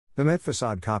The Met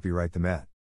Facade Copyright the Met.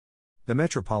 The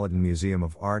Metropolitan Museum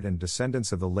of Art and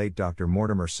descendants of the late Dr.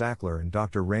 Mortimer Sackler and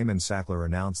Dr. Raymond Sackler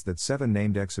announced that 7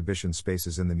 named exhibition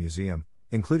spaces in the museum,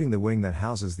 including the wing that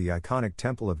houses the iconic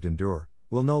Temple of Dendur,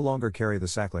 will no longer carry the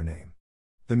Sackler name.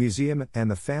 The museum and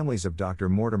the families of Dr.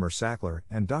 Mortimer Sackler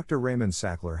and Dr. Raymond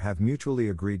Sackler have mutually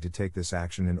agreed to take this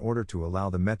action in order to allow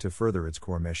the Met to further its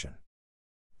core mission.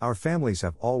 Our families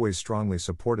have always strongly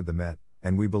supported the Met,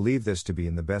 and we believe this to be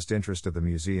in the best interest of the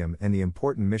museum and the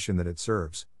important mission that it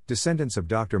serves, descendants of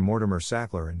Dr. Mortimer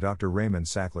Sackler and Dr. Raymond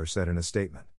Sackler said in a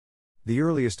statement. The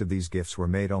earliest of these gifts were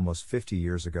made almost 50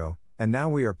 years ago, and now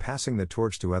we are passing the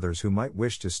torch to others who might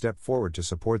wish to step forward to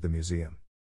support the museum.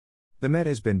 The Met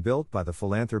has been built by the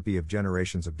philanthropy of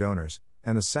generations of donors,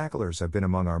 and the Sacklers have been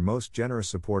among our most generous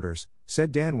supporters,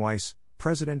 said Dan Weiss,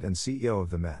 President and CEO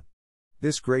of the Met.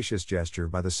 This gracious gesture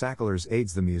by the Sacklers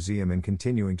aids the museum in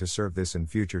continuing to serve this and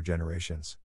future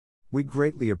generations. We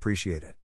greatly appreciate it.